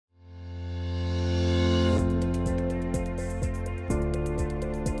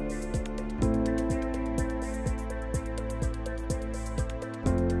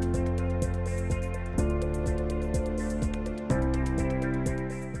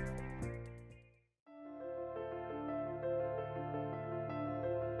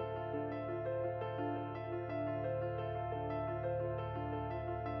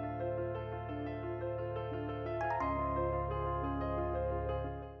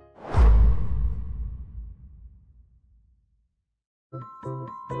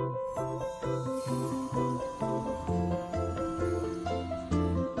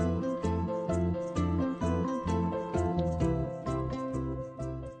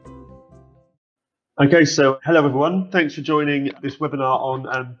Okay, so hello everyone. Thanks for joining this webinar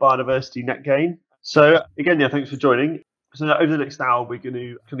on biodiversity net gain. So again, thanks for joining. So over the next hour, we're going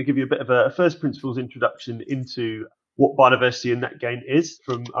to kind of give you a bit of a first principles introduction into what biodiversity and net gain is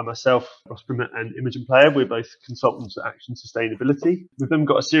from myself, Primmer and Imogen Player. We're both consultants at Action Sustainability. We've then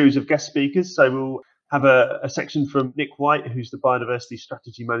got a series of guest speakers. So we'll have a section from Nick White, who's the Biodiversity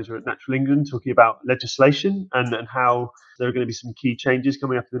Strategy Manager at Natural England, talking about legislation and how there are going to be some key changes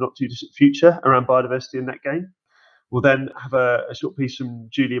coming up in the not too distant future around biodiversity and net gain. We'll then have a short piece from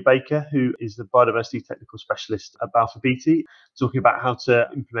Julia Baker, who is the Biodiversity Technical Specialist at Balfour Beatty, talking about how to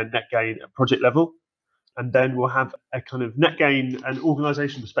implement net gain at project level. And then we'll have a kind of net gain and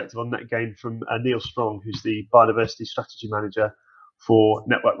organisation perspective on net gain from Neil Strong, who's the Biodiversity Strategy Manager for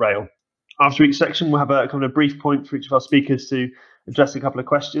Network Rail. After each section, we'll have a kind of brief point for each of our speakers to address a couple of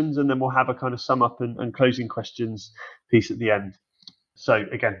questions, and then we'll have a kind of sum up and closing questions piece at the end. So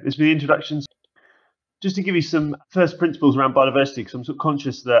again, this will be the introductions. Just to give you some first principles around biodiversity, because I'm sort of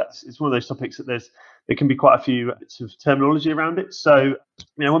conscious that it's one of those topics that there can be quite a few bits of terminology around it. So,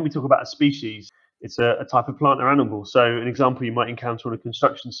 when we talk about a species, it's a type of plant or animal. So an example you might encounter on a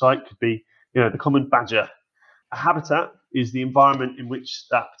construction site could be, the common badger. A habitat is the environment in which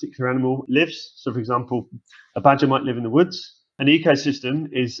that particular animal lives. So, for example, a badger might live in the woods. An ecosystem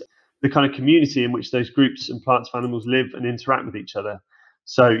is the kind of community in which those groups and plants and animals live and interact with each other.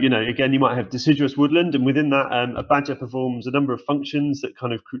 So, again, you might have deciduous woodland, and within that, a badger performs a number of functions that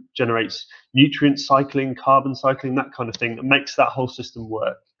kind of generates nutrient cycling, carbon cycling, that kind of thing, that makes that whole system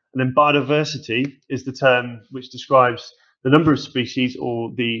work. And then biodiversity is the term which describes the number of species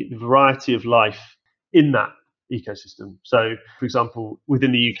or the variety of life in that ecosystem. So, for example,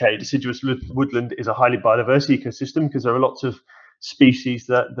 within the UK, deciduous woodland is a highly biodiverse ecosystem because there are lots of species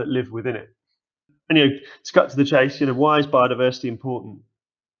that live within it. And, to cut to the chase, why is biodiversity important?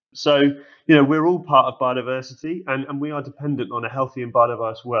 So, we're all part of biodiversity, and we are dependent on a healthy and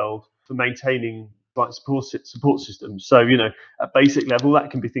biodiverse world for maintaining support systems. So, at basic level,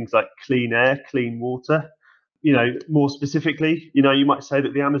 that can be things like clean air, clean water. More specifically, you might say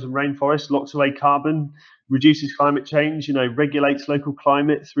that the Amazon rainforest locks away carbon, reduces climate change, regulates local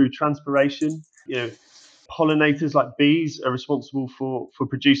climate through transpiration. Pollinators like bees are responsible for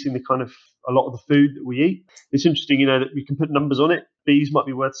producing a lot of the food that we eat. It's interesting, that we can put numbers on it. Bees might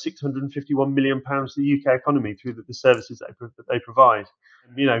be worth £651 million to the UK economy through the services that they provide.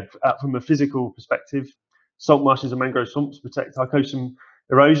 From a physical perspective, salt marshes and mangrove swamps protect our coast from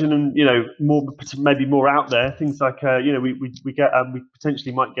erosion, and maybe more out there, things like we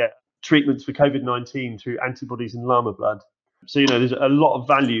potentially might get treatments for COVID-19 through antibodies in llama blood. So there's a lot of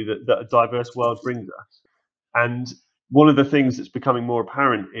value that a diverse world brings us. And one of the things that's becoming more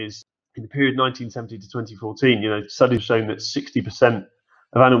apparent is in the period 1970 to 2014, studies have shown that 60%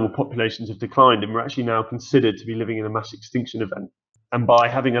 of animal populations have declined, and we're actually now considered to be living in a mass extinction event. And by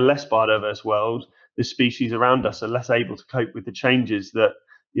having a less biodiverse world, the species around us are less able to cope with the changes that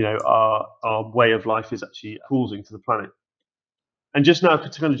our way of life is actually causing to the planet. And just now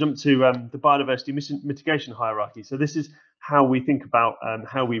to kind of jump to the biodiversity mitigation hierarchy. So this is how we think about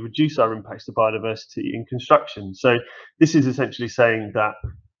how we reduce our impacts to biodiversity in construction. So this is essentially saying that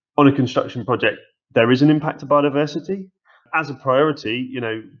on a construction project, there is an impact to biodiversity. As a priority,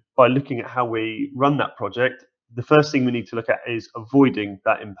 by looking at how we run that project, the first thing we need to look at is avoiding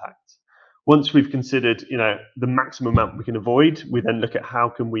that impact. Once we've considered, the maximum amount we can avoid, we then look at how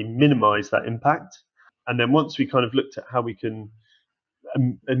can we minimize that impact. And then once we kind of looked at how we can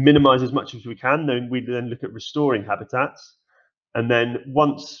and minimize as much as we can, then we then look at restoring habitats. And then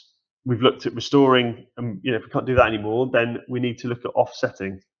once we've looked at restoring, if we can't do that anymore, then we need to look at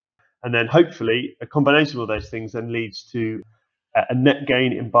offsetting. And then hopefully a combination of all those things then leads to a net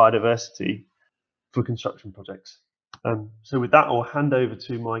gain in biodiversity for construction projects. So with that, I'll hand over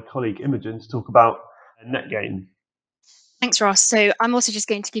to my colleague Imogen to talk about net gain. Thanks, Ross. So I'm also just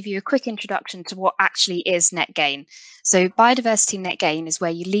going to give you a quick introduction to what actually is net gain. So biodiversity net gain is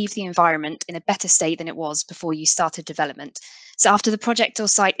where you leave the environment in a better state than it was before you started development. So after the project or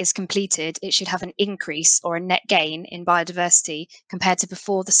site is completed, it should have an increase or a net gain in biodiversity compared to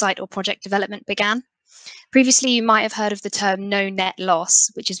before the site or project development began. Previously, you might have heard of the term no net loss,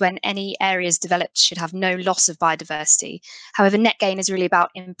 which is when any areas developed should have no loss of biodiversity. However, net gain is really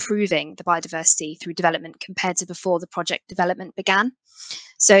about improving the biodiversity through development compared to before the project development began.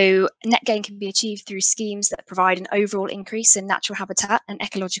 So net gain can be achieved through schemes that provide an overall increase in natural habitat and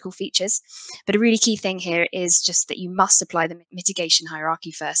ecological features. But a really key thing here is just that you must apply the mitigation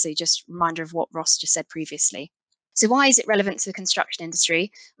hierarchy first. So just a reminder of what Ross just said previously. So why is it relevant to the construction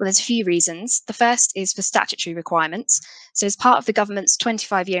industry? Well, there's a few reasons. The first is for statutory requirements. So as part of the government's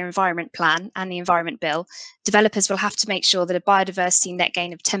 25-year environment plan and the environment bill, developers will have to make sure that a biodiversity net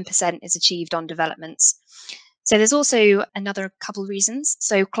gain of 10% is achieved on developments. So there's also another couple reasons.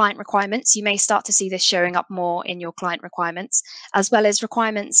 So client requirements, you may start to see this showing up more in your client requirements, as well as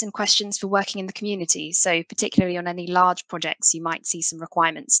requirements and questions for working in the community. So particularly on any large projects, you might see some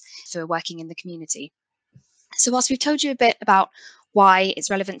requirements for working in the community. So whilst we've told you a bit about why it's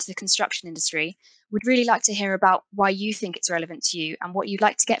relevant to the construction industry, we'd really like to hear about why you think it's relevant to you and what you'd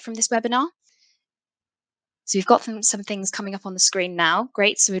like to get from this webinar. So we've got some things coming up on the screen now.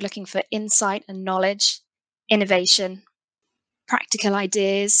 Great. So we're looking for insight and knowledge, innovation, practical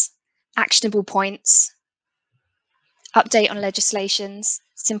ideas, actionable points, update on legislations,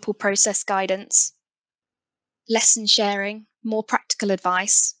 simple process guidance, lesson sharing, more practical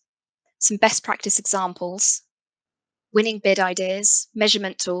advice, some best practice examples, winning bid ideas,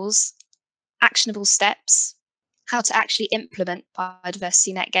 measurement tools, actionable steps, how to actually implement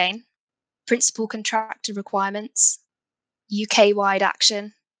biodiversity net gain, principal contractor requirements, UK-wide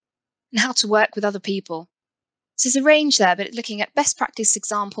action, and how to work with other people. So there's a range there, but looking at best practice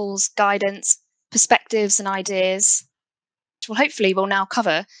examples, guidance, perspectives and ideas, which will hopefully will now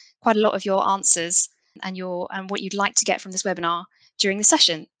cover quite a lot of your answers and what you'd like to get from this webinar during the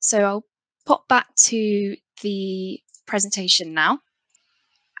session. So I'll pop back to the presentation now,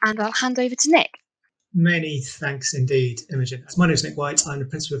 and I'll hand over to Nick. Many thanks indeed, Imogen. My name is Nick White. I'm the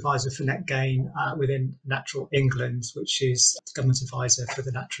Principal Advisor for Net Gain within Natural England, which is the Government Advisor for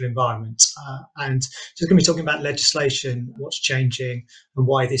the Natural Environment. And just going to be talking about legislation, what's changing and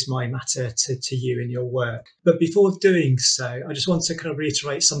why this might matter to you in your work. But before doing so, I just want to kind of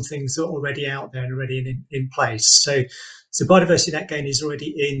reiterate some things that are already out there and already in place. So biodiversity net gain is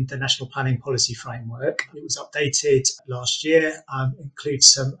already in the National Planning Policy Framework. It was updated last year,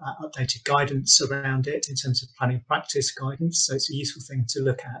 includes some updated guidance around it in terms of planning practice guidance. So it's a useful thing to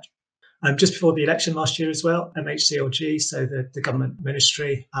look at. Just before the election last year as well, MHCLG, so the Government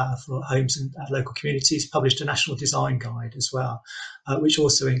Ministry for Homes and Local Communities, published a National Design Guide as well, which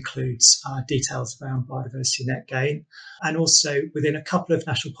also includes details around biodiversity net gain. And also within a couple of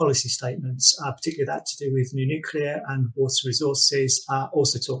national policy statements, particularly that to do with new nuclear and water resources,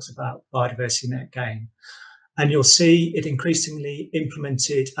 also talks about biodiversity net gain. And you'll see it increasingly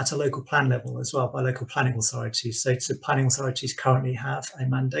implemented at a local plan level as well by local planning authorities. So planning authorities currently have a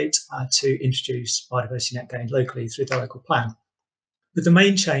mandate to introduce biodiversity net gain locally through the local plan. But the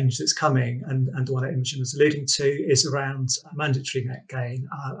main change that's coming, and the one that Imogen was alluding to, is around mandatory net gain.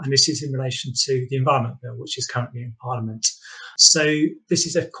 And this is in relation to the Environment Bill, which is currently in Parliament. So this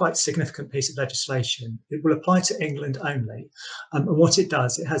is a quite significant piece of legislation. It will apply to England only. And what it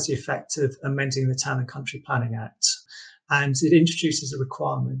does, it has the effect of amending the Town and Country Planning Act. And it introduces a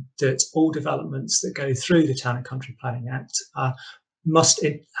requirement that all developments that go through the Town and Country Planning Act must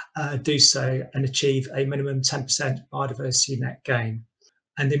do so and achieve a minimum 10% biodiversity net gain.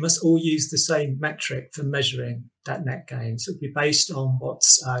 And they must all use the same metric for measuring that net gain. So it'll be based on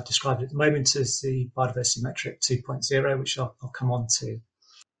what's described at the moment as the biodiversity metric 2.0, which I'll come on to.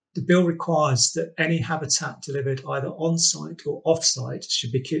 The bill requires that any habitat delivered either on-site or off-site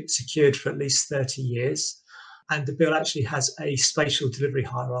should be secured for at least 30 years. And the bill actually has a spatial delivery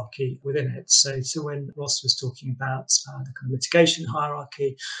hierarchy within it. So when Ross was talking about the kind of mitigation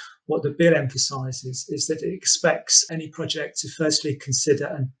hierarchy, what the bill emphasises is that it expects any project to firstly consider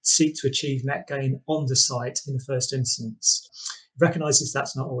and seek to achieve net gain on the site in the first instance. It recognises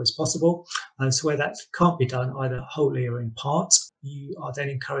that's not always possible. And so where that can't be done either wholly or in part, you are then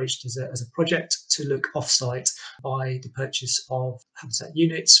encouraged as a project to look off-site by the purchase of habitat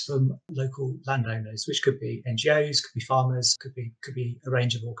units from local landowners, which could be NGOs, could be farmers, could be a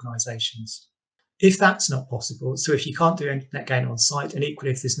range of organisations. If that's not possible, so if you can't do any net gain on site, and equally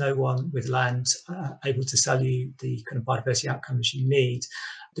if there's no one with land able to sell you the kind of biodiversity outcomes you need,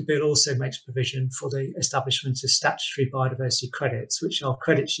 the bill also makes provision for the establishment of statutory biodiversity credits, which are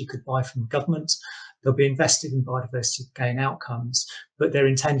credits you could buy from the government. They'll be invested in biodiversity gain outcomes, but they're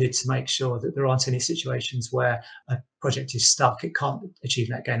intended to make sure that there aren't any situations where a project is stuck, it can't achieve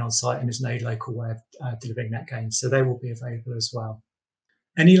net gain on site, and there's no local way of delivering net gain. So they will be available as well.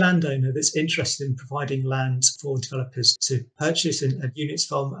 Any landowner that's interested in providing land for developers to purchase and units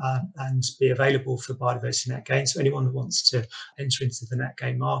from and be available for biodiversity net gain, so anyone that wants to enter into the net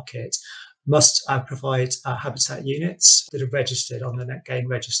gain market must provide habitat units that are registered on the net gain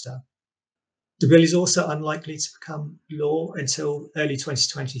register. The bill is also unlikely to become law until early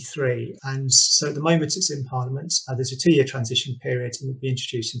 2023. And so at the moment it's in Parliament. There's a 2-year transition period and will be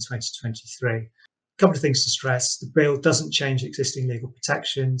introduced in 2023. couple of things to stress. The bill doesn't change existing legal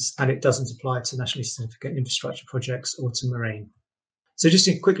protections, and it doesn't apply to nationally significant infrastructure projects or to marine. So just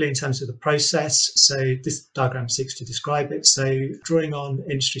quickly in terms of the process, so this diagram seeks to describe it. So drawing on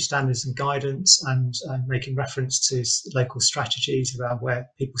industry standards and guidance and making reference to local strategies around where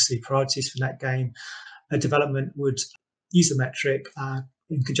people see priorities for net gain, a development would use the metric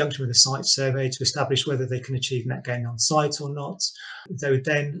in conjunction with a site survey to establish whether they can achieve net gain on site or not. They would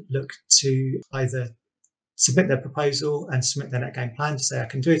then look to either submit their proposal and submit their net gain plan to say, I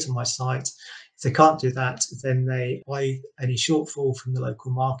can do it on my site. If they can't do that, then they buy any shortfall from the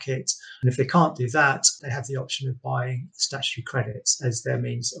local market. And if they can't do that, they have the option of buying statutory credits as their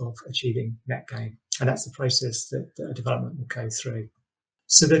means of achieving net gain. And that's the process that a development will go through.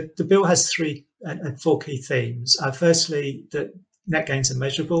 So the bill has four key themes. Firstly, that net gains are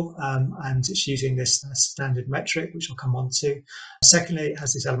measurable, and it's using this standard metric, which I'll come on to. Secondly, it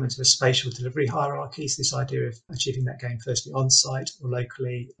has this element of a spatial delivery hierarchy, so this idea of achieving net gain firstly on-site or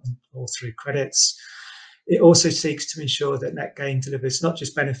locally or through credits. It also seeks to ensure that net gain delivers not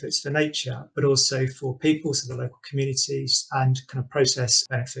just benefits for nature, but also for people, so the local communities, and kind of process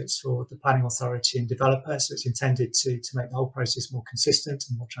benefits for the planning authority and developer. So it's intended to make the whole process more consistent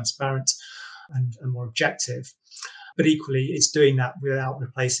and more transparent and more objective. But equally, it's doing that without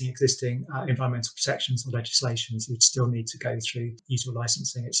replacing existing environmental protections or legislations, which still need to go through usual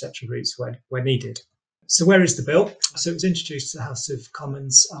licensing, etc. routes where needed. So where is the bill? So it was introduced to the House of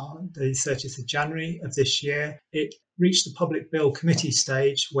Commons on the 30th of January of this year. It reached the public bill committee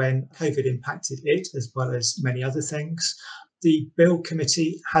stage when COVID impacted it, as well as many other things. The bill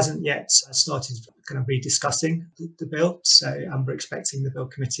committee hasn't yet started kind of rediscussing the bill. So we're expecting the bill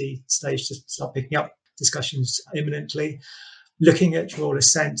committee stage to start picking up discussions imminently, looking at royal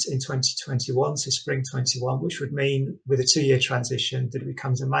assent in 2021, so spring 21, which would mean with a 2-year transition that it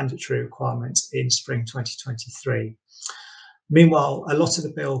becomes a mandatory requirement in spring 2023. Meanwhile, a lot of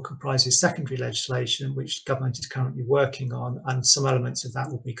the bill comprises secondary legislation, which government is currently working on, and some elements of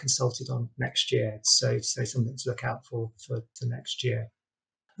that will be consulted on next year. So something to look out for next year.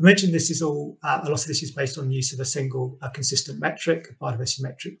 I mentioned this is all, a lot of this is based on the use of a single consistent metric, biodiversity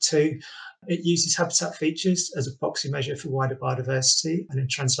metric 2. It uses habitat features as a proxy measure for wider biodiversity and then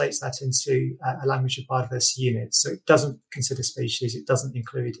translates that into a language of biodiversity units. So it doesn't consider species, it doesn't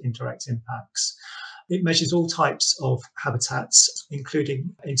include indirect impacts. It measures all types of habitats, including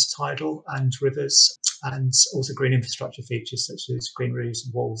intertidal and rivers, and also green infrastructure features such as green roofs,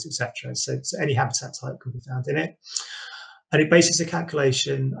 walls, etc. So any habitat type can be found in it. And it bases a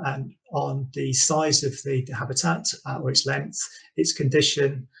calculation on the size of the habitat or its length, its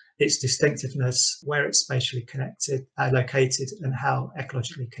condition, its distinctiveness, where it's spatially connected, located, and how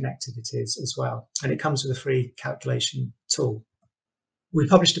ecologically connected it is as well. And it comes with a free calculation tool. We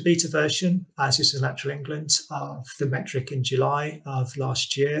published a beta version, as is in Natural England, of the metric in July of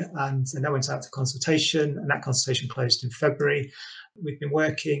last year, and that went out to consultation, and that consultation closed in February. We've been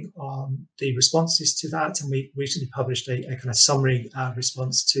working on the responses to that, and we recently published a kind of summary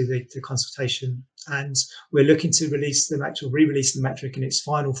response to the consultation, and we're looking to re-release the metric in its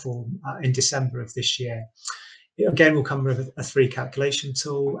final form in December of this year. It again will come with a free calculation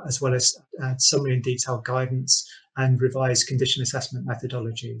tool, as well as summary and detailed guidance and revised condition assessment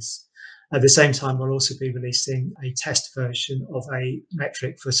methodologies. At the same time, we'll also be releasing a test version of a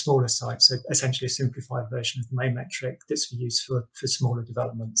metric for smaller sites, so essentially a simplified version of the main metric that's for use for smaller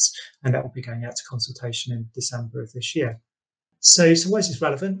developments, and that will be going out to consultation in December of this year. So why is this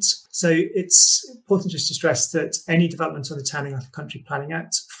relevant? So it's important just to stress that any development under the Town and Country Planning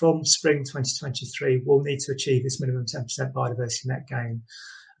Act from spring 2023 will need to achieve this minimum 10% biodiversity net gain,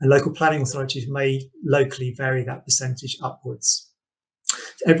 and local planning authorities may locally vary that percentage upwards.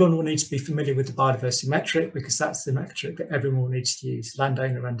 Everyone will need to be familiar with the biodiversity metric because that's the metric that everyone will need to use,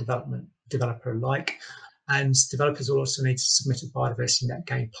 landowner and developer alike. And developers will also need to submit a biodiversity net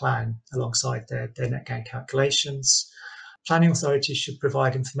gain plan alongside their net gain calculations. Planning authorities should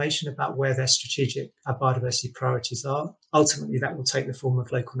provide information about where their strategic biodiversity priorities are. Ultimately, that will take the form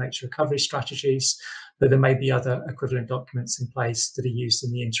of local nature recovery strategies, but there may be other equivalent documents in place that are used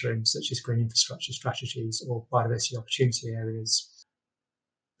in the interim, such as green infrastructure strategies or biodiversity opportunity areas.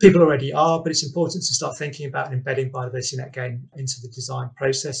 People already are, but it's important to start thinking about embedding biodiversity net gain into the design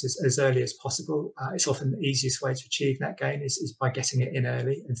process as early as possible. It's often the easiest way to achieve net gain is by getting it in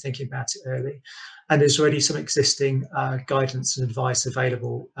early and thinking about it early. And there's already some existing guidance and advice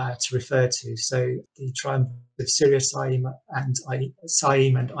available to refer to. So the triumvirate of Syria, SAIM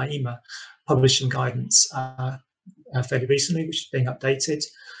and IEMA published some guidance fairly recently, which is being updated.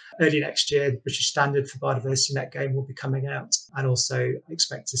 Early next year, the British Standard for Biodiversity Net Gain will be coming out, and also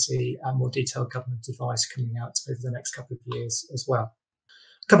expect to see more detailed government advice coming out over the next couple of years as well.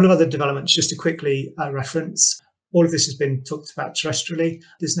 A couple of other developments just to quickly reference. All of this has been talked about terrestrially.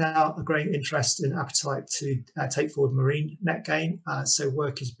 There's now a growing interest and appetite to take forward marine net gain. So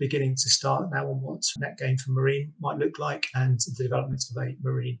work is beginning to start now on what net gain for marine might look like and the development of a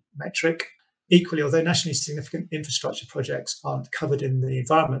marine metric. Equally, although nationally significant infrastructure projects aren't covered in the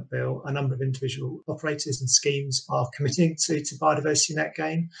Environment Bill, a number of individual operators and schemes are committing to biodiversity net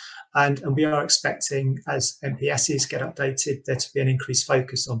gain. And we are expecting, as NPSs get updated, there to be an increased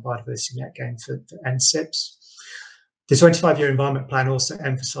focus on biodiversity net gain for NSIPs. The 25-year Environment Plan also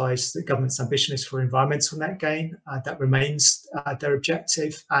emphasised that government's ambition is for environmental net gain. That remains their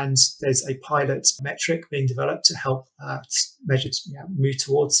objective, and there's a pilot metric being developed to help move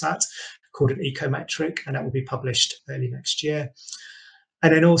towards that, called an ecometric, and that will be published early next year.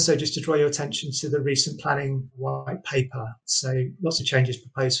 And then also just to draw your attention to the recent planning white paper. So lots of changes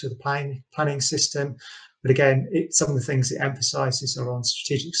proposed for the planning system. But again, some of the things it emphasises are on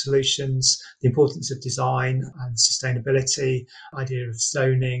strategic solutions, the importance of design and sustainability, idea of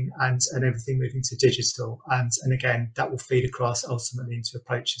zoning, and everything moving to digital. And again, that will feed across ultimately into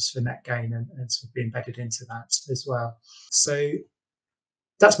approaches for net gain and sort of be embedded into that as well. So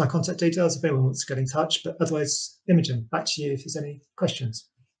that's my contact details if anyone wants to get in touch. But otherwise, Imogen, back to you if there's any questions.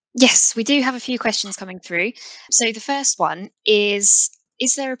 Yes, we do have a few questions coming through. So the first one is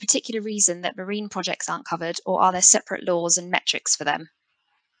there a particular reason that marine projects aren't covered, or are there separate laws and metrics for them?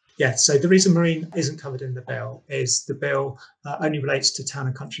 Yeah, so the reason marine isn't covered in the bill is the bill only relates to Town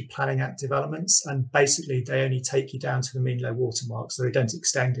and Country Planning Act developments, and basically they only take you down to the mean low water mark, so they don't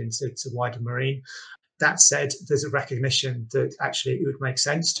extend into wider marine. That said, there's a recognition that actually it would make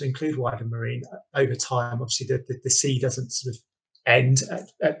sense to include wider marine over time. Obviously, the sea doesn't sort of end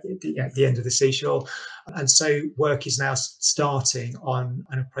at the end of the seashore. And so work is now starting on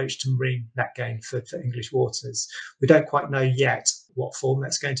an approach to marine net gain for English waters. We don't quite know yet what form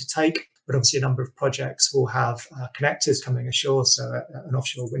that's going to take, but obviously a number of projects will have connectors coming ashore. So an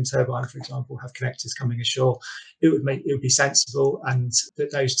offshore wind turbine, for example, will have connectors coming ashore. It would be sensible, and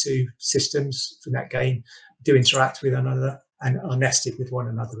that those two systems for net gain do interact with one another and are nested with one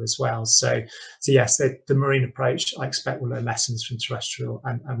another as well. So yes, the marine approach, I expect, will learn lessons from terrestrial,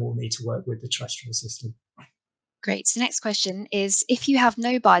 and will need to work with the terrestrial system. Great. So next question is, if you have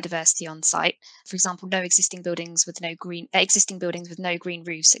no biodiversity on site, for example, no existing buildings with no green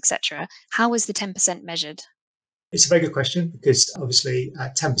roofs, etc., how is the 10% measured? It's a very good question, because obviously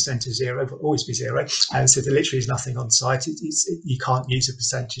 10% is zero, but always be zero. So there literally is nothing on site. You can't use a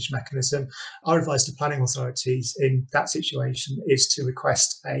percentage mechanism. Our advice to planning authorities in that situation is to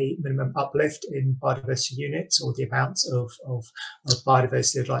request a minimum uplift in biodiversity units, or the amount of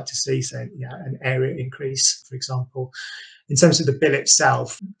biodiversity they'd like to see, so an area increase, for example. In terms of the bill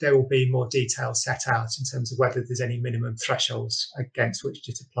itself, there will be more detail set out in terms of whether there's any minimum thresholds against which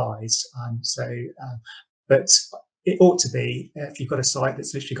it applies. But it ought to be, if you've got a site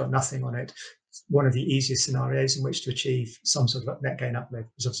that's literally got nothing on it, one of the easiest scenarios in which to achieve some sort of net gain uplift,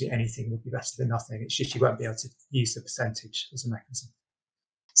 because obviously anything would be better than nothing. It's just you won't be able to use the percentage as a mechanism.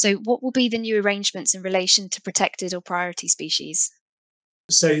 So what will be the new arrangements in relation to protected or priority species?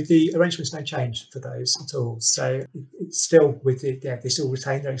 So the arrangements don't change for those at all. So it's still they still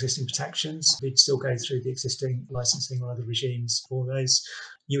retain their existing protections. We'd still go through the existing licensing or other regimes for those.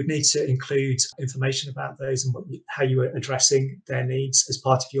 You would need to include information about those and how you are addressing their needs as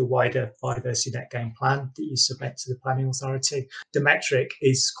part of your wider biodiversity net gain plan that you submit to the planning authority. The metric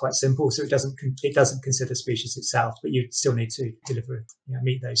is quite simple, so it doesn't consider species itself, but you still need to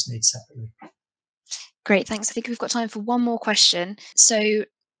meet those needs separately. Great, thanks. I think we've got time for one more question. So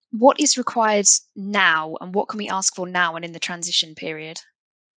what is required now, and what can we ask for now and in the transition period?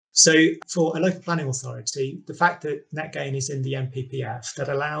 So for a local planning authority, the fact that net gain is in the NPPF, that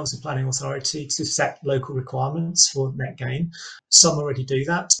allows the planning authority to set local requirements for net gain. Some already do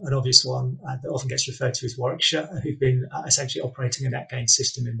that. An obvious one that often gets referred to is Warwickshire, who've been essentially operating a net gain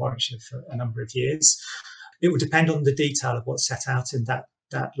system in Warwickshire for a number of years. It will depend on the detail of what's set out in that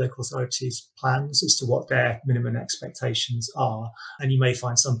local authority's plans as to what their minimum expectations are. And you may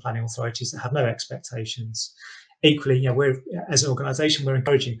find some planning authorities that have no expectations. Equally, we're, as an organisation, we're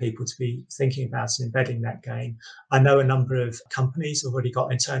encouraging people to be thinking about and embedding net gain. I know a number of companies have already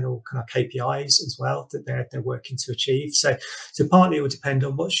got internal kind of KPIs as well that they're working to achieve. So partly it will depend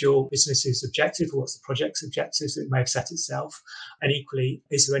on what's your business's objective or what's the project's objectives that it may have set itself. And equally,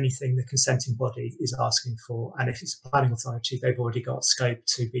 is there anything the consenting body is asking for? And if it's a planning authority, they've already got scope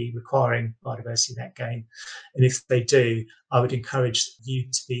to be requiring biodiversity net gain. And if they do, I would encourage you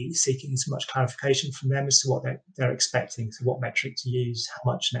to be seeking as much clarification from them as to what they're expecting, so what metric to use,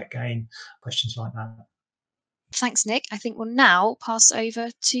 how much net gain, questions like that. Thanks, Nick. I think we'll now pass over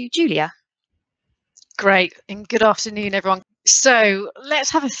to Julia. Great, and good afternoon, everyone. So let's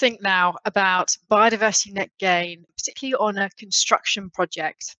have a think now about biodiversity net gain, particularly on a construction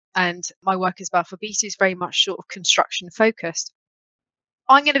project. And my work as Balfour Beatty is very much sort of construction focused.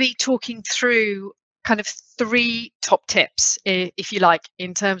 I'm going to be talking through kind of 3 top tips, if you like,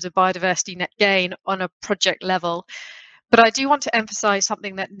 in terms of biodiversity net gain on a project level. But I do want to emphasize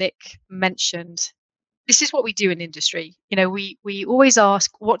something that Nick mentioned. This is what we do in industry. We always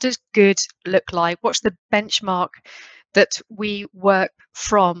ask, what does good look like? What's the benchmark that we work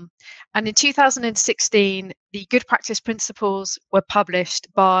from? And in 2016, the good practice principles were published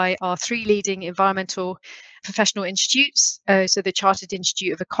by our 3 leading environmental professional institutes, so the Chartered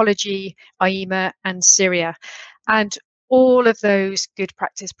Institute of Ecology, IEMA, and Syria. And all of those good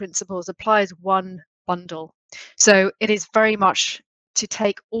practice principles apply as one bundle. So it is very much to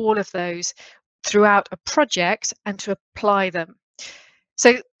take all of those throughout a project and to apply them.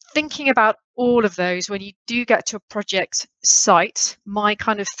 So thinking about all of those, when you do get to a project site, my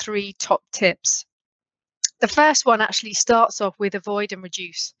kind of 3 top tips. The first one actually starts off with avoid and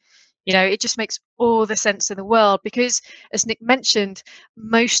reduce. It just makes all the sense in the world because, as Nick mentioned,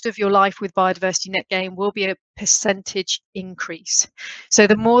 most of your life with biodiversity net gain will be a percentage increase. So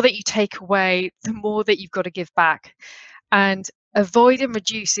the more that you take away, the more that you've got to give back. And avoid and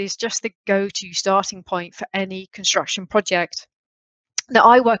reduce is just the go-to starting point for any construction project. Now,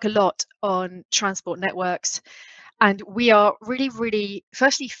 I work a lot on transport networks, and we are really, really,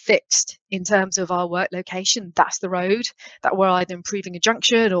 firstly, fixed in terms of our work location. That's the road that we're either improving a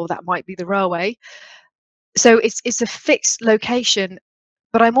junction or that might be the railway. So it's a fixed location,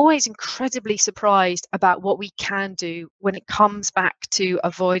 but I'm always incredibly surprised about what we can do when it comes back to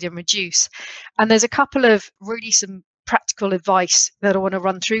avoid and reduce. And there's a couple of really some practical advice that I want to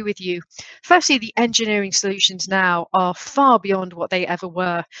run through with you. Firstly, the engineering solutions now are far beyond what they ever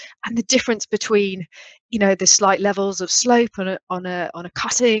were, and the difference between the slight levels of slope on a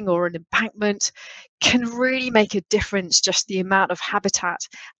cutting or an embankment can really make a difference, just the amount of habitat.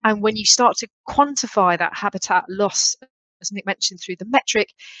 And when you start to quantify that habitat loss, as Nick mentioned, through the metric,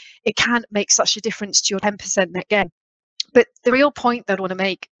 it can make such a difference to your 10% net gain. But the real point that I want to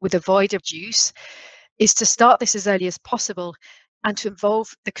make with avoid of use is to start this as early as possible and to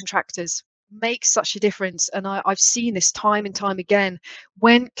involve the contractors. Makes such a difference. And I've seen this time and time again.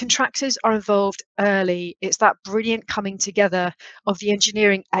 When contractors are involved early, it's that brilliant coming together of the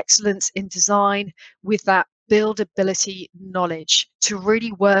engineering excellence in design with that buildability knowledge to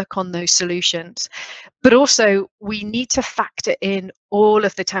really work on those solutions. But also, we need to factor in all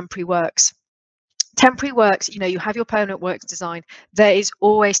of the temporary works. Temporary works, you have your permanent works design. There is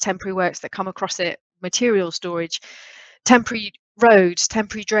always temporary works that come across it. Material storage, temporary roads,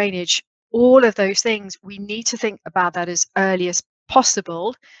 temporary drainage, all of those things, we need to think about that as early as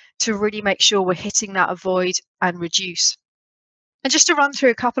possible to really make sure we're hitting that avoid and reduce. And just to run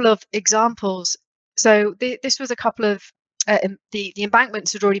through a couple of examples. So this was a couple of the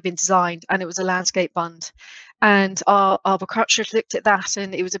embankments had already been designed, and it was a landscape bund. And our arboriculturist looked at that,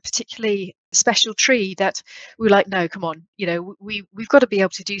 and it was a particularly special tree that we were like, no, come on, we've got to be able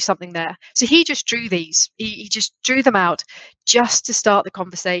to do something there. So he just drew these. He just drew them out just to start the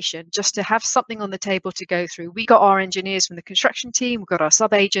conversation, just to have something on the table to go through. We got our engineers from the construction team, we got our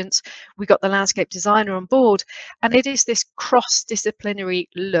sub-agents, we got the landscape designer on board, and it is this cross-disciplinary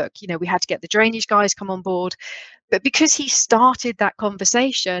look. We had to get the drainage guys come on board. But because he started that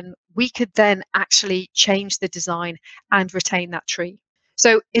conversation, we could then actually change the design and retain that tree.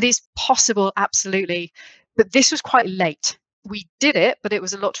 So it is possible, absolutely. But this was quite late. We did it, but it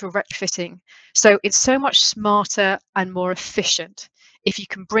was a lot of retrofitting. So it's so much smarter and more efficient if you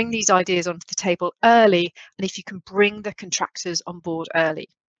can bring these ideas onto the table early, and if you can bring the contractors on board early.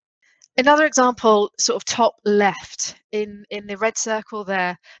 Another example, sort of top left in the red circle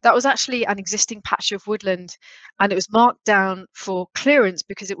there, that was actually an existing patch of woodland, and it was marked down for clearance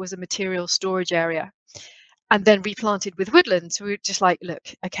because it was a material storage area, and then replanted with woodland. So we were just like, look,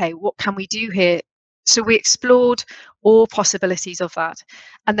 okay, what can we do here? So we explored all possibilities of that.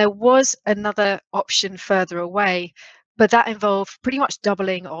 And there was another option further away, but that involved pretty much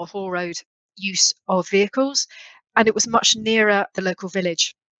doubling our haul road use of vehicles. And it was much nearer the local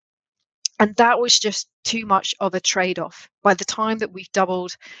village. And that was just too much of a trade-off. By the time that we've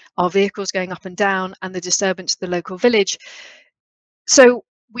doubled our vehicles going up and down and the disturbance of the local village, so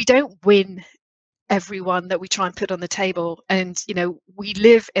we don't win everyone that we try and put on the table. And, you know, we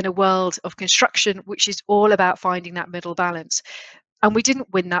live in a world of construction, which is all about finding that middle balance. And we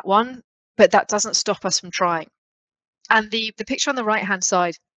didn't win that one, but that doesn't stop us from trying. And the picture on the right-hand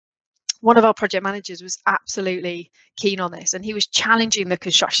side, one of our project managers was absolutely keen on this, and he was challenging the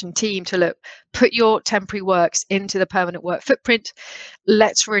construction team to look, put your temporary works into the permanent work footprint.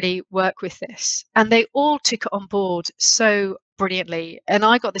 Let's really work with this. And they all took it on board so brilliantly. And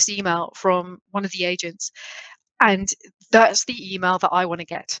I got this email from one of the agents, and that's the email that I want to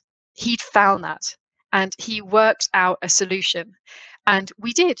get. He'd found that and he worked out a solution. And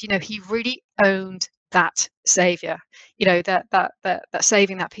we did, you know, he really owned that savior, you know, that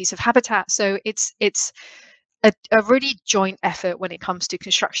saving that piece of habitat. So it's a really joint effort when it comes to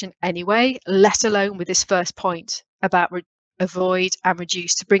construction anyway, let alone with this first point about avoid and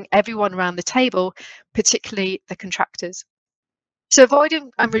reduce, to bring everyone around the table, particularly the contractors. So avoid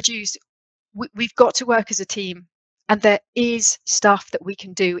and reduce, we've got to work as a team. And there is stuff that we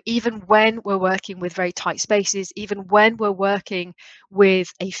can do, even when we're working with very tight spaces, even when we're working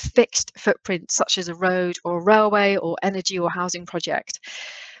with a fixed footprint, such as a road or a railway or energy or housing project.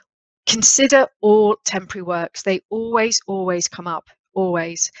 Consider all temporary works. They always come up,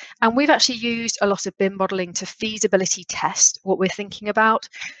 always. And we've actually used a lot of BIM modeling to feasibility test what we're thinking about.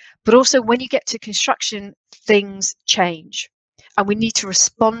 But also when you get to construction, things change. And we need to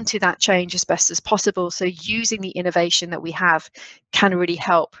respond to that change as best as possible. So using the innovation that we have can really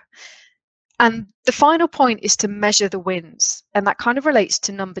help. And the final point is to measure the wins. And that kind of relates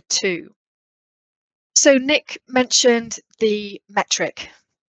to number 2. So Nick mentioned the metric,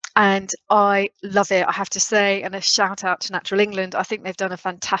 and I love it, I have to say, and a shout out to Natural England. I think they've done a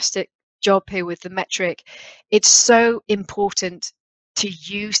fantastic job here with the metric. It's so important to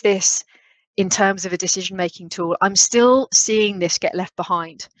use this in terms of a decision-making tool. I'm still seeing this get left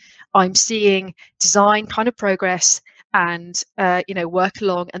behind. I'm seeing design kind of progress and you know, work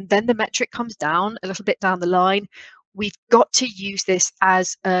along, and then the metric comes down a little bit down the line. We've got to use this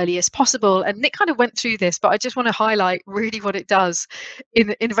as early as possible. And Nick kind of went through this, but I just want to highlight really what it does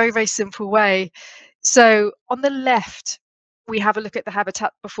in a very, very simple way. So on the left, we have a look at the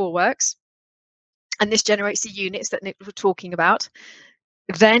habitat before works, and this generates the units that Nick was talking about.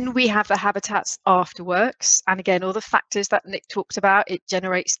 Then we have the habitats after works. And again, all the factors that Nick talked about, it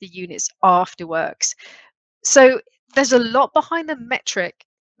generates the units after works. So there's a lot behind the metric,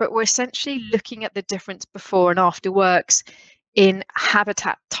 but we're essentially looking at the difference before and after works in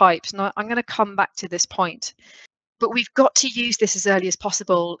habitat types. Now, I'm going to come back to this point, but we've got to use this as early as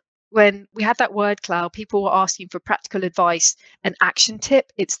possible. When we had that word cloud, people were asking for practical advice. An action tip,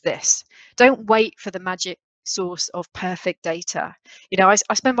 it's this. Don't wait for the magic source of perfect data. You know,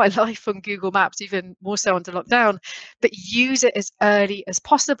 I spend my life on Google Maps, even more so under lockdown, but use it as early as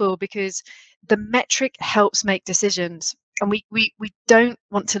possible because the metric helps make decisions, and we don't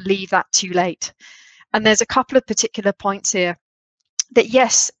want to leave that too late. And there's a couple of particular points here that,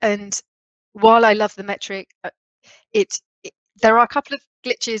 yes, and while I love the metric, there are a couple of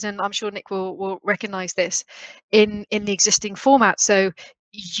glitches, and I'm sure Nick will recognize this in the existing format. So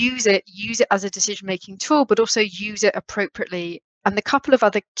use it as a decision-making tool, but also use it appropriately. And the couple of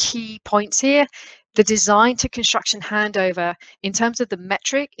other key points here, the design to construction handover in terms of the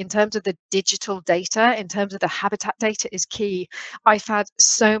metric, in terms of the digital data, in terms of the habitat data is key. I've had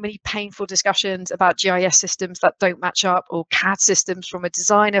so many painful discussions about GIS systems that don't match up, or CAD systems from a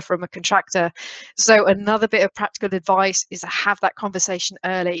designer, from a contractor. So another bit of practical advice is to have that conversation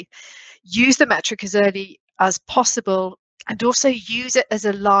early. Use the metric as early as possible, and also use it as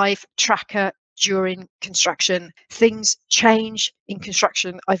a live tracker during construction. Things change in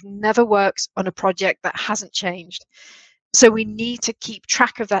construction. I've never worked on a project that hasn't changed. So we need to keep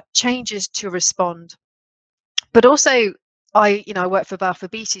track of that changes to respond. But also, I work for Balfour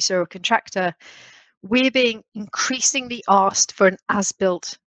Beatty, so a contractor. We're being increasingly asked for an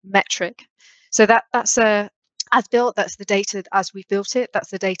as-built metric. So that's a as-built, that's the data as we've built it,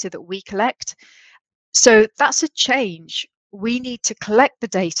 that's the data that we collect. So that's a change. We need to collect the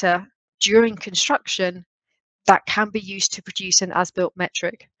data during construction that can be used to produce an as-built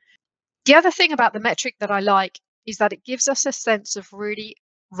metric. The other thing about the metric that I like is that it gives us a sense of really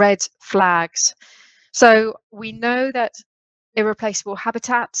red flags. So we know that irreplaceable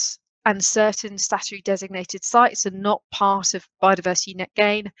habitats and certain statutory designated sites are not part of biodiversity net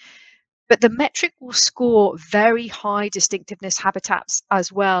gain. But the metric will score very high distinctiveness habitats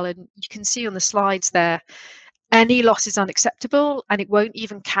as well. And you can see on the slides there, any loss is unacceptable, and it won't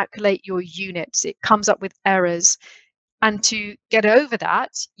even calculate your units. It comes up with errors. And to get over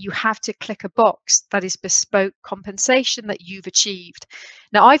that, you have to click a box that is bespoke compensation that you've achieved.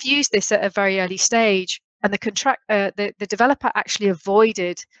 Now, I've used this at a very early stage, and the developer actually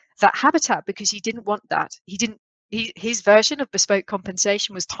avoided that habitat because he didn't want that. His version of bespoke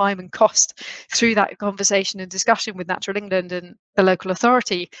compensation was time and cost through that conversation and discussion with Natural England and the local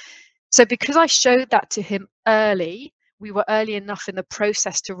authority. So because I showed that to him early, we were early enough in the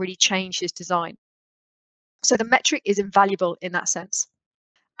process to really change his design. So the metric is invaluable in that sense.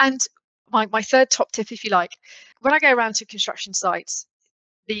 And my third top tip, if you like, when I go around to construction sites,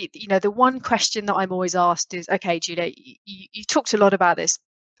 the one question that I'm always asked is, okay, Julia, you talked a lot about this,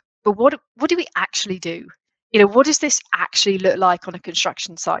 but what do we actually do? What does this actually look like on a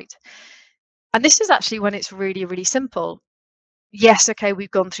construction site? And this is actually when it's really, really simple. Yes, okay,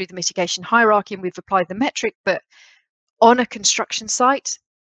 we've gone through the mitigation hierarchy and we've applied the metric, but on a construction site,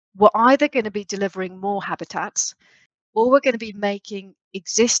 we're either going to be delivering more habitats or we're going to be making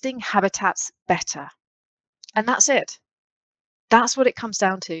existing habitats better. And that's it. That's what it comes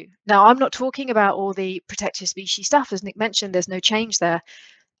down to. Now, I'm not talking about all the protected species stuff. As Nick mentioned, there's no change there.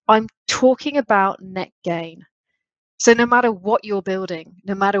 I'm talking about net gain. So no matter what you're building,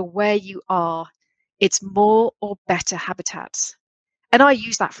 no matter where you are, it's more or better habitats. And I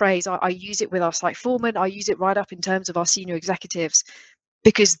use that phrase. I use it with our site foreman. I use it right up in terms of our senior executives,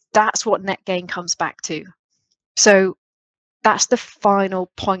 because that's what net gain comes back to. So that's the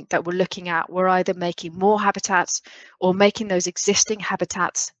final point that we're looking at. We're either making more habitats or making those existing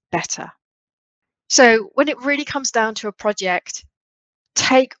habitats better. So when it really comes down to a project,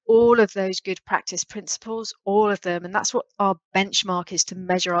 take all of those good practice principles, all of them, and that's what our benchmark is to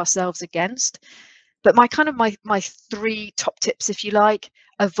measure ourselves against. But my three top tips, if you like: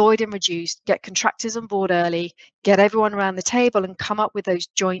 avoid and reduce, get contractors on board early, get everyone around the table and come up with those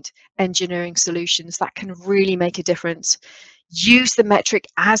joint engineering solutions that can really make a difference. Use the metric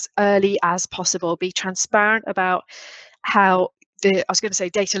as early as possible. Be transparent about how I was going to say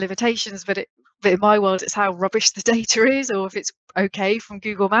data limitations, but in my world, it's how rubbish the data is, or if it's okay from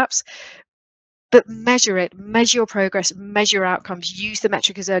Google Maps. But measure it, measure your progress, measure your outcomes, use the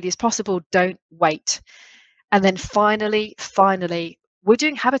metric as early as possible, don't wait. And then finally, we're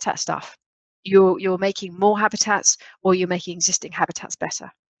doing habitat stuff. You're making more habitats or you're making existing habitats better.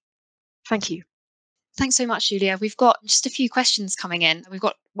 Thank you. Thanks so much, Julia. We've got just a few questions coming in. We've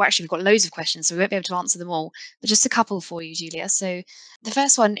got loads of questions, so we won't be able to answer them all, but just a couple for you, Julia. So the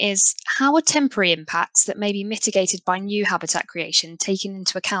first one is, how are temporary impacts that may be mitigated by new habitat creation taken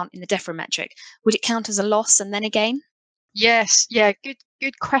into account in the DEFRA metric? Would it count as a loss and then a gain? Yes, yeah,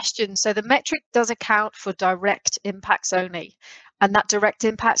 good question. So the metric does account for direct impacts only, and that direct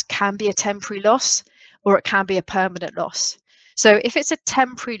impact can be a temporary loss or it can be a permanent loss. So if it's a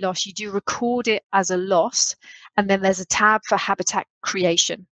temporary loss, you do record it as a loss, and then there's a tab for habitat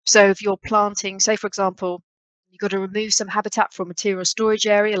creation. So if you're planting, say for example, you've got to remove some habitat for a material storage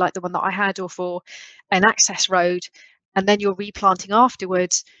area like the one that I had, or for an access road, and then you're replanting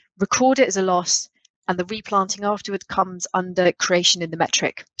afterwards, record it as a loss, and the replanting afterward comes under creation in the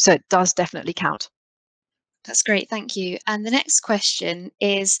metric. So it does definitely count. That's great, thank you. And the next question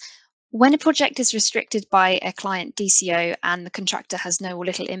is, when a project is restricted by a client DCO and the contractor has no or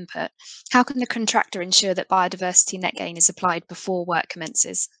little input, how can the contractor ensure that biodiversity net gain is applied before work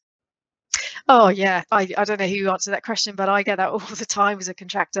commences? Oh yeah, I don't know who answered that question, but I get that all the time as a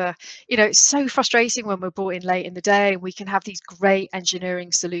contractor. It's so frustrating when we're brought in late in the day and we can have these great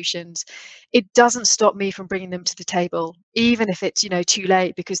engineering solutions. It doesn't stop me from bringing them to the table, even if it's too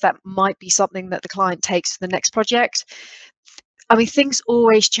late, because that might be something that the client takes to the next project. I mean, things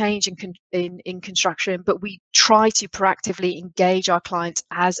always change in construction, but we try to proactively engage our clients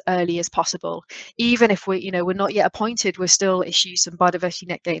as early as possible. Even if we're not yet appointed, we'll still issue some biodiversity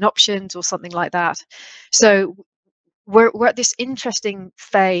net gain options or something like that. So we're at this interesting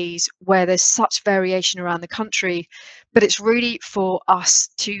phase where there's such variation around the country, but it's really for us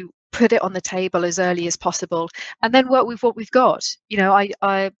to put it on the table as early as possible and then work with what we've got.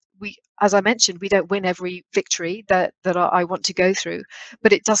 As I mentioned, we don't win every victory that I want to go through,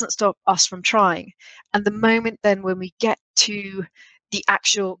 but it doesn't stop us from trying. And the moment then when we get to the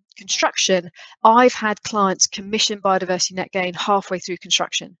actual construction, I've had clients commission biodiversity net gain halfway through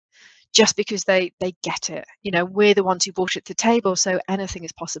construction, just because they get it. We're the ones who brought it to the table, so anything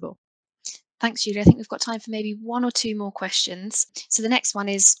is possible. Thanks, Julie. I think we've got time for maybe one or two more questions. So the next one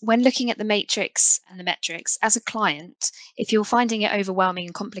is, when looking at the matrix and the metrics, as a client, if you're finding it overwhelming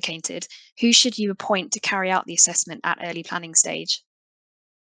and complicated, who should you appoint to carry out the assessment at early planning stage?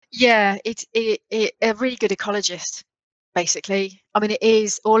 Yeah, a really good ecologist, basically. I mean, it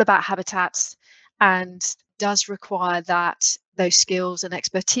is all about habitats and does require those skills and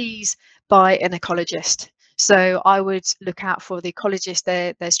expertise by an ecologist. So I would look out for the ecologist.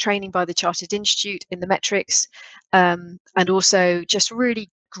 There's training by the Chartered Institute in the metrics, and also just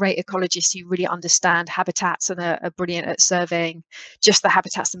really great ecologists who really understand habitats and are brilliant at surveying just the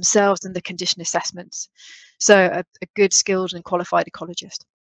habitats themselves and the condition assessments. So a good, skilled and qualified ecologist.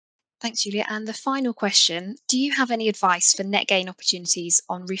 Thanks, Julia. And the final question, do you have any advice for net gain opportunities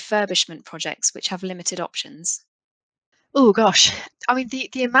on refurbishment projects which have limited options? Oh gosh, I mean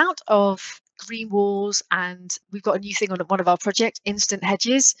the amount of green walls, and we've got a new thing on one of our projects, instant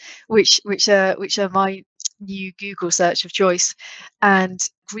hedges, which are my new Google search of choice, and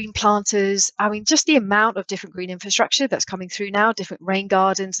green planters. I mean, just the amount of different green infrastructure that's coming through now, different rain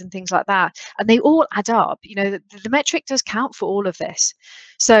gardens and things like that, and they all add up. You know, the metric does count for all of this.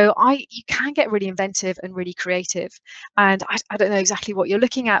 So you can get really inventive and really creative, and I don't know exactly what you're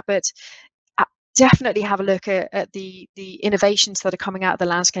looking at, but definitely have a look at the innovations that are coming out of the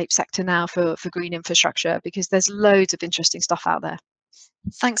landscape sector now for green infrastructure, because there's loads of interesting stuff out there.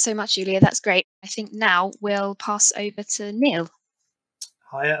 Thanks so much, Julia. That's great. I think now we'll pass over to Neil.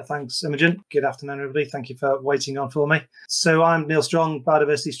 Hiya, thanks, Imogen. Good afternoon, everybody. Thank you for waiting on for me. So I'm Neil Strong,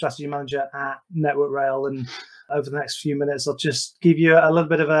 Biodiversity Strategy Manager at Network Rail, and over the next few minutes, I'll just give you a little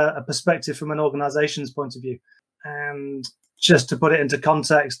bit of a perspective from an organisation's point of view. And just to put it into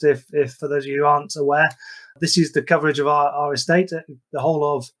context, if for those of you who aren't aware, this is the coverage of our estate, the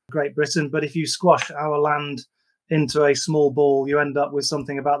whole of Great Britain. But if you squash our land into a small ball, you end up with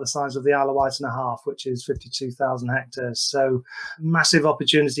something about the size of the Isle of Wight and a half, which is 52,000 hectares. So massive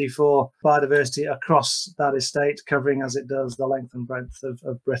opportunity for biodiversity across that estate, covering as it does the length and breadth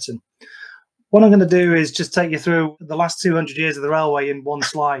of Britain. What I'm going to do is just take you through the last 200 years of the railway in one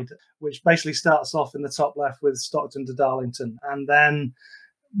slide, which basically starts off in the top left with Stockton to Darlington, and then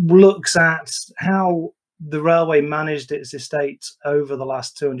looks at how the railway managed its estate over the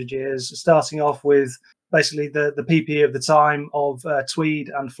last 200 years, starting off with basically the PPE of the time of tweed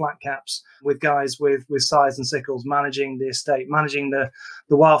and flat caps, with guys with scythes and sickles managing the estate, managing the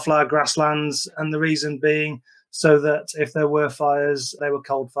wildflower grasslands, and the reason being so that if there were fires, they were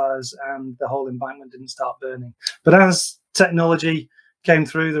cold fires and the whole embankment didn't start burning. But as technology came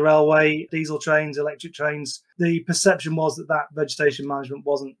through the railway, diesel trains, electric trains, the perception was that vegetation management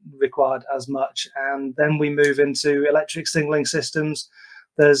wasn't required as much. And then we move into electric signalling systems.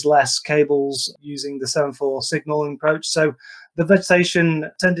 There's less cables using the 7/4 signalling approach. So the vegetation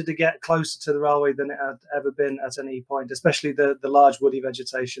tended to get closer to the railway than it had ever been at any point, especially the large woody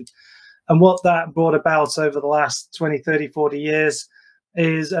vegetation. And what that brought about over the last 20, 30, 40 years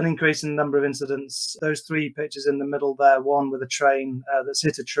is an increase in the number of incidents. Those three pictures in the middle there, one with a train that's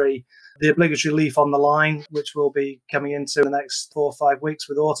hit a tree, the obligatory leaf on the line, which will be coming into the next 4 or 5 weeks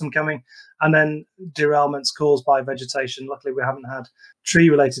with autumn coming, and then derailments caused by vegetation. Luckily, we haven't had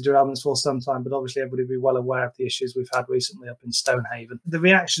tree-related derailments for some time, but obviously everybody will be well aware of the issues we've had recently up in Stonehaven. The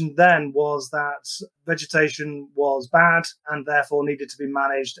reaction then was that vegetation was bad and therefore needed to be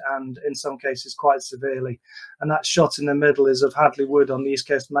managed, and in some cases quite severely. And that shot in the middle is of Hadley Wood on the East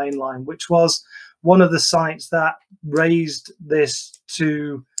Coast Main Line, which was one of the sites that raised this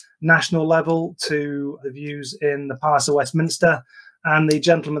to national level, to the views in the Palace of Westminster. And the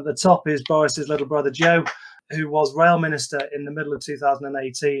gentleman at the top is Boris's little brother Joe, who was rail minister in the middle of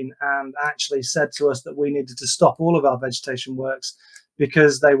 2018 and actually said to us that we needed to stop all of our vegetation works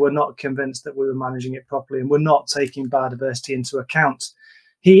because they were not convinced that we were managing it properly and were not taking biodiversity into account.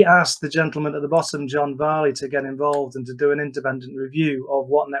 He asked the gentleman at the bottom, John Varley, to get involved and to do an independent review of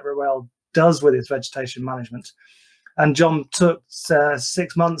what Network Rail does with its vegetation management. And John took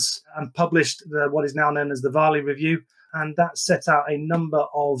 6 months and published what is now known as the Varley Review. And that set out a number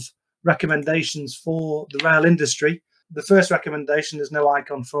of recommendations for the rail industry. The first recommendation, there's no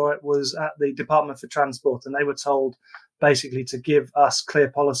icon for it, was at the Department for Transport. And they were told basically to give us clear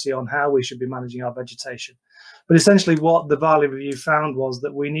policy on how we should be managing our vegetation. But essentially what the Varley Review found was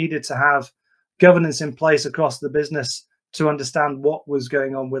that we needed to have governance in place across the business to understand what was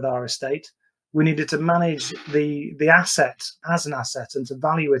going on with our estate. We needed to manage the asset as an asset and to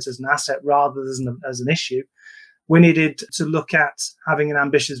value it as an asset rather than as an issue. We needed to look at having an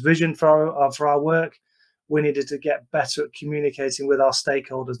ambitious vision for our work. We needed to get better at communicating with our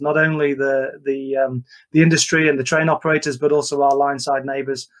stakeholders, not only the industry and the train operators, but also our line side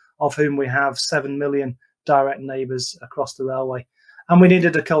neighbours of whom we have 7 million direct neighbours across the railway. And we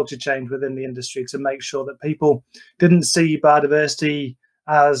needed a culture change within the industry to make sure that people didn't see biodiversity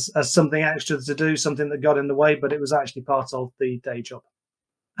as something extra to do, something that got in the way, but it was actually part of the day job.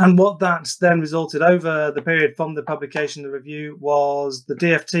 And what that then resulted over the period from the publication of the review was the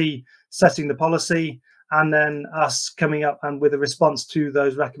DFT setting the policy, and then us coming up and with a response to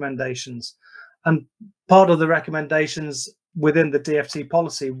those recommendations. And part of the recommendations within the DFT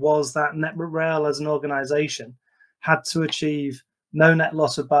policy was that Network Rail as an organisation had to achieve no net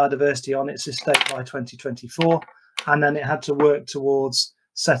loss of biodiversity on its estate by 2024, and then it had to work towards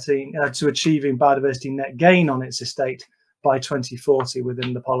achieving biodiversity net gain on its estate by 2040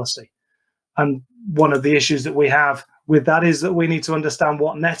 within the policy. And one of the issues that we have with that is that we need to understand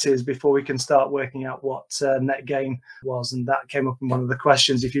what net is before we can start working out what net gain was. And that came up in one of the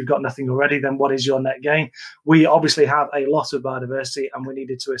questions. If you've got nothing already, then what is your net gain? We obviously have a lot of biodiversity, and we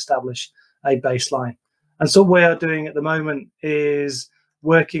needed to establish a baseline. And so what we are doing at the moment is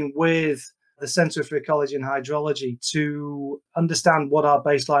working with the Centre for Ecology and Hydrology to understand what our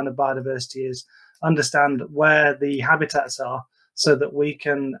baseline of biodiversity is, understand where the habitats are, so that we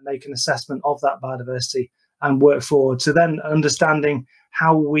can make an assessment of that biodiversity and work forward to then understanding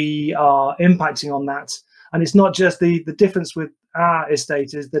how we are impacting on that. And it's not just the difference with our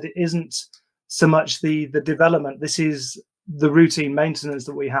estate is that it isn't so much the development. This is the routine maintenance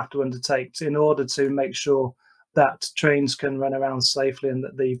that we have to undertake in order to make sure that trains can run around safely and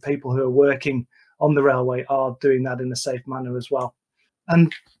that the people who are working on the railway are doing that in a safe manner as well.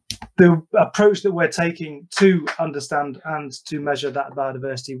 And the approach that we're taking to understand and to measure that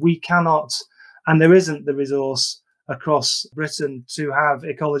biodiversity, we cannot, and there isn't the resource across Britain to have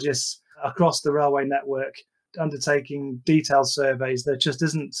ecologists across the railway network undertaking detailed surveys. There just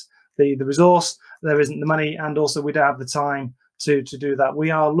isn't the resource, there isn't the money, and also we don't have the time to do that.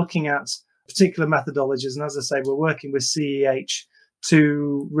 We are looking at particular methodologies, and as I say, we're working with CEH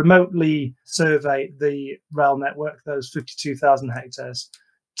to remotely survey the rail network, those 52,000 hectares,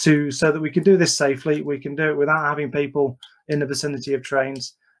 so that we can do this safely. We can do it without having people in the vicinity of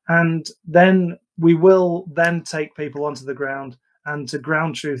trains. And then we will then take people onto the ground and to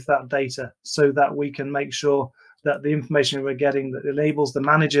ground truth that data so that we can make sure that the information we're getting that enables the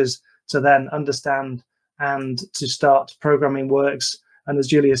managers to then understand and to start programming works. And as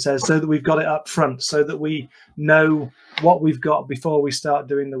Julia says, so that we've got it up front, so that we know what we've got before we start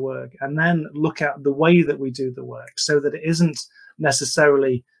doing the work, and then look at the way that we do the work so that it isn't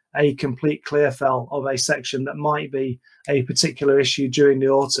necessarily a complete clear fell of a section that might be a particular issue during the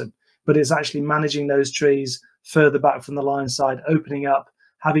autumn, but it's actually managing those trees further back from the line side, opening up,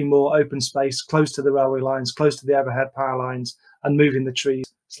 having more open space close to the railway lines, close to the overhead power lines, and moving the trees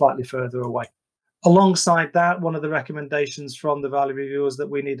slightly further away. Alongside that, one of the recommendations from the Valley Review was that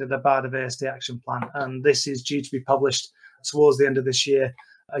we needed a biodiversity action plan, and this is due to be published towards the end of this year,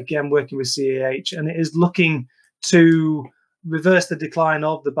 again working with CEH, and it is looking to reverse the decline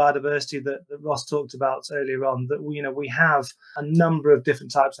of the biodiversity that Ross talked about earlier on. That we have a number of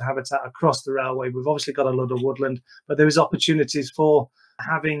different types of habitat across the railway. We've obviously got a lot of woodland, but there is opportunities for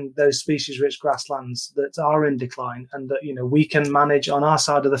having those species-rich grasslands that are in decline, and that we can manage on our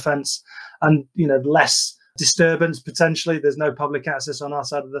side of the fence, and less disturbance potentially. There's no public access on our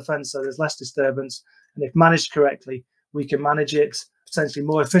side of the fence, so there's less disturbance. And if managed correctly, we can manage it potentially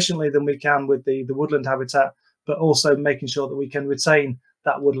more efficiently than we can with the woodland habitat, but also making sure that we can retain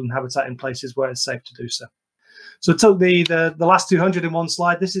that woodland habitat in places where it's safe to do so. So it took the last 200 in one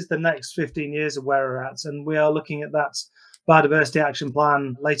slide. This is the next 15 years of where we're at, and we are looking at that biodiversity action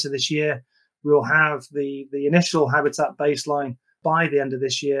plan later this year. We will have the initial habitat baseline by the end of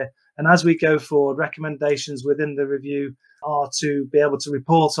this year, and as we go forward, recommendations within the review are to be able to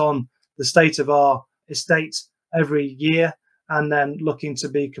report on the state of our estate every year, and then looking to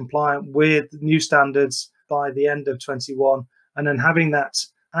be compliant with new standards by the end of 21. And then having that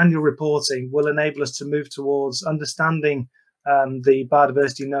annual reporting will enable us to move towards understanding the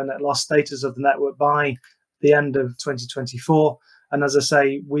biodiversity no net loss status of the network by the end of 2024. And as I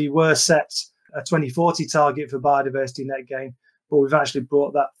say, we were set a 2040 target for biodiversity net gain, but we've actually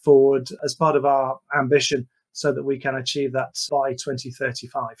brought that forward as part of our ambition so that we can achieve that by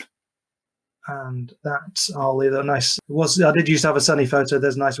 2035. And that, I'll leave a nice. I did used to have a sunny photo.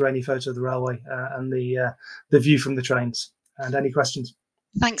 There's a nice rainy photo of the railway and the view from the trains. And any questions?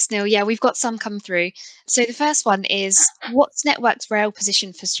 Thanks, Neil. Yeah, we've got some come through. So the first one is, what's Network's rail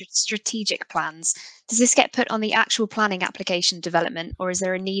position for strategic plans? Does this get put on the actual planning application development, or is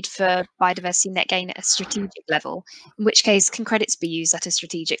there a need for biodiversity net gain at a strategic level? In which case, can credits be used at a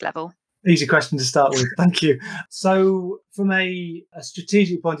strategic level? Easy question to start with. Thank you. So from a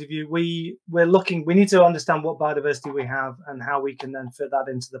strategic point of view, we need to understand what biodiversity we have and how we can then fit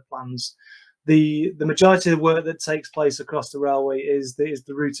that into the plans. The majority of the work that takes place across the railway is the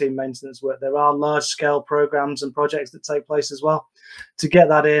routine maintenance work. There are large scale programs and projects that take place as well. To get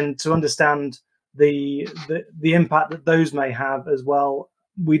that in, to understand the impact that those may have as well,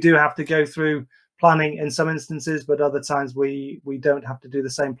 we do have to go through planning in some instances, but other times we don't have to do the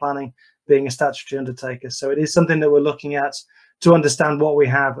same planning, being a statutory undertaker. So it is something that we're looking at to understand what we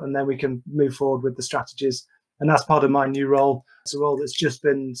have, and then we can move forward with the strategies. And that's part of my new role. It's a role that's just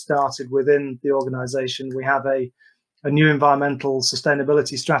been started within the organisation. We have a new environmental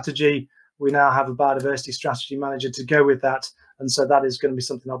sustainability strategy. We now have a biodiversity strategy manager to go with that. And so that is going to be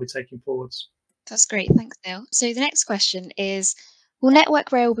something I'll be taking forwards. That's great. Thanks, Neil. So the next question is, will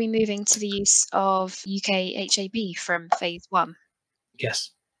Network Rail be moving to the use of UK HAB from phase 1?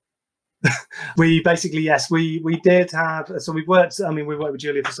 Yes. We basically, yes, we did have, so we worked with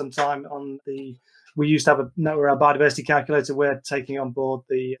Julia for some time on we used to have a Network Rail biodiversity calculator. We're taking on board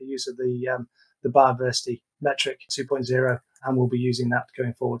the use of the biodiversity metric 2.0, and we'll be using that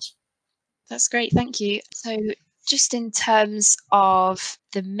going forwards. That's great, thank you. So just in terms of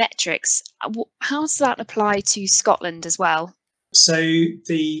the metrics, how does that apply to Scotland as well? So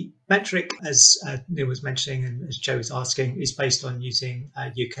the metric, as Neil was mentioning and as Joe was asking, is based on using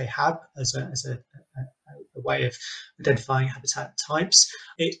UK HAB as a way of identifying habitat types.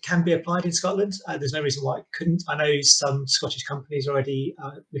 It can be applied in Scotland. There's no reason why it couldn't. I know some Scottish companies are already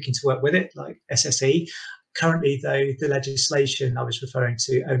looking to work with it, like SSE. Currently, though, the legislation I was referring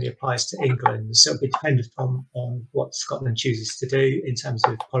to only applies to England, so it'll be dependent on what Scotland chooses to do in terms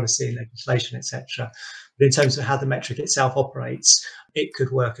of policy and legislation, etc. But in terms of how the metric itself operates, it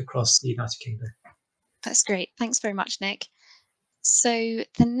could work across the United Kingdom. That's great. Thanks very much, Nick. So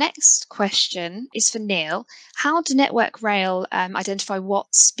the next question is for Neil. How do Network Rail identify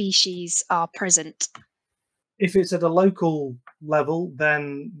what species are present? If it's at a local level,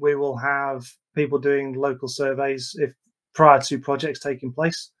 then we will have people doing local surveys if prior to projects taking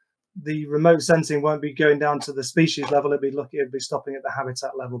place. The remote sensing won't be going down to the species level. It'll be stopping at the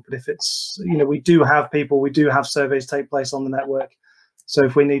habitat level. But if it's, we do have surveys take place on the network. So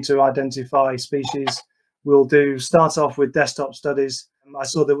if we need to identify species, we'll start off with desktop studies. I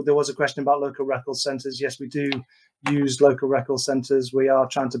saw that there was a question about local record centres. Yes, we do use local record centres. We are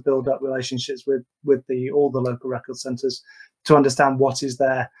trying to build up relationships with all the local record centres to understand what is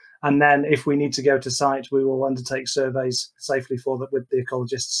there. And then if we need to go to site, we will undertake surveys safely with the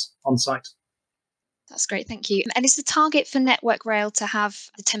ecologists on site. That's great, thank you. And is the target for Network Rail to have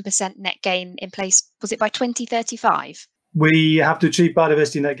the 10% net gain in place, was it by 2035? We have to achieve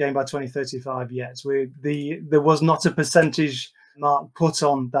biodiversity net gain by 2035, yes. There was not a percentage mark put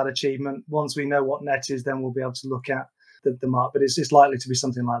on that achievement. Once we know what net is, then we'll be able to look at the mark, but it's likely to be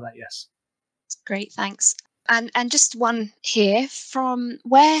something like that, yes. Great, thanks. And just one here, from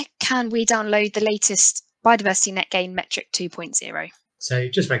where can we download the latest biodiversity net gain metric 2.0? So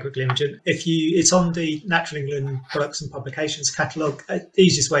just very quickly, Imogen, it's on the Natural England Products and Publications catalogue. The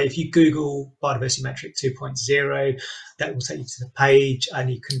easiest way, if you Google Biodiversity Metric 2.0, that will take you to the page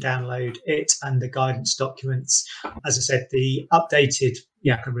and you can download it and the guidance documents. As I said, the updated,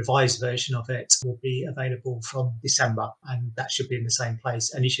 revised version of it will be available from December, and that should be in the same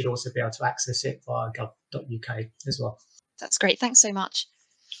place. And you should also be able to access it via gov.uk as well. That's great. Thanks so much.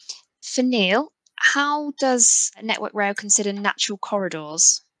 For Neil, how does Network Rail consider natural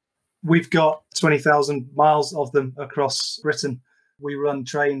corridors? We've got 20,000 miles of them across Britain. We run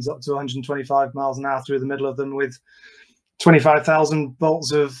trains up to 125 miles an hour through the middle of them with 25,000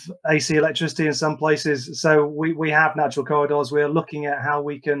 volts of AC electricity in some places. So we have natural corridors. We are looking at how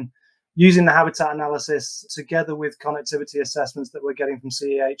we can, using the habitat analysis together with connectivity assessments that we're getting from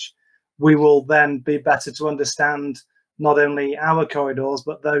CEH, we will then be better to understand not only our corridors,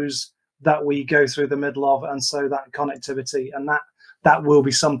 but those that we go through the middle of, and so that connectivity, and that will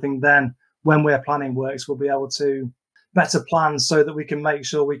be something then when we're planning works, we'll be able to better plan so that we can make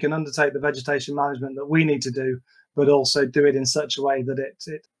sure we can undertake the vegetation management that we need to do, but also do it in such a way that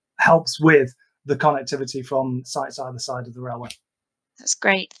it helps with the connectivity from sites either side of the railway. That's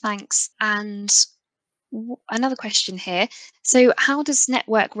great, thanks. And another question here. So how does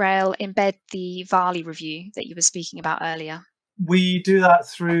Network Rail embed the Varley review that you were speaking about earlier? We do that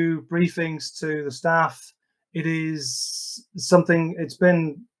through briefings to the staff. It is something, it's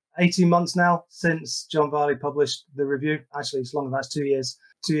been 18 months now since John Varley published the review. Actually, it's longer than that, it's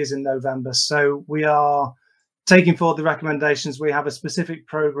 2 years in November. So we are taking forward the recommendations, we have a specific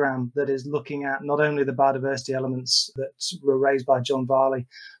programme that is looking at not only the biodiversity elements that were raised by John Varley,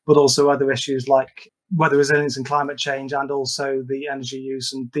 but also other issues like weather resilience and climate change, and also the energy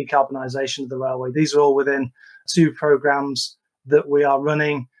use and decarbonisation of the railway. These are all within 2 programmes that we are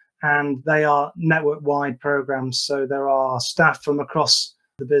running, and they are network-wide programmes. So there are staff from across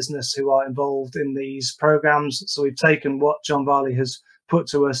the business who are involved in these programmes. So we've taken what John Varley has put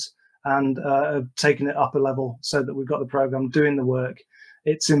to us and have taken it up a level so that we've got the programme doing the work.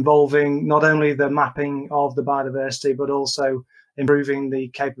 It's involving not only the mapping of the biodiversity, but also improving the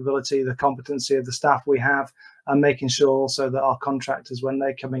capability, the competency of the staff we have, and making sure also that our contractors, when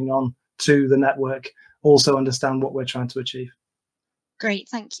they're coming on to the network, also understand what we're trying to achieve. Great,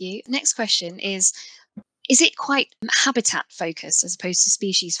 thank you. Next question is it quite habitat focused as opposed to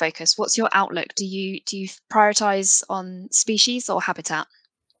species focused? What's your outlook? Do you prioritise on species or habitat?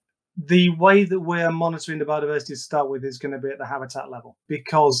 The way that we're monitoring the biodiversity to start with is going to be at the habitat level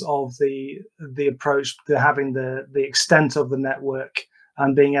because of the approach to having the extent of the network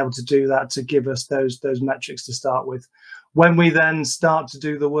and being able to do that to give us those metrics to start with. When we then start to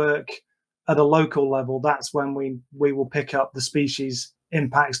do the work at a local level, that's when we will pick up the species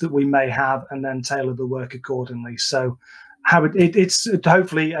impacts that we may have and then tailor the work accordingly. So it's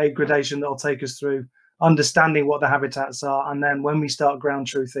hopefully a gradation that will take us through understanding what the habitats are, and then when we start ground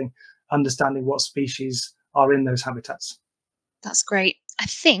truthing, understanding what species are in those habitats. That's great. I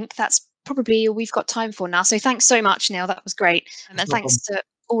think that's probably all we've got time for now. So thanks so much, Neil. That was great. And thanks to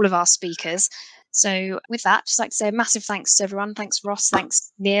all of our speakers. So with that, just like to say a massive thanks to everyone. Thanks, Ross.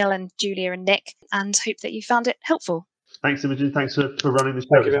 Thanks, Neil and Julia and Nick. And hope that you found it helpful. Thanks, Imogen. Thanks for running this.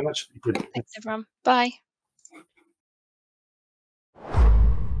 Thank you very much. Thanks, everyone. Bye.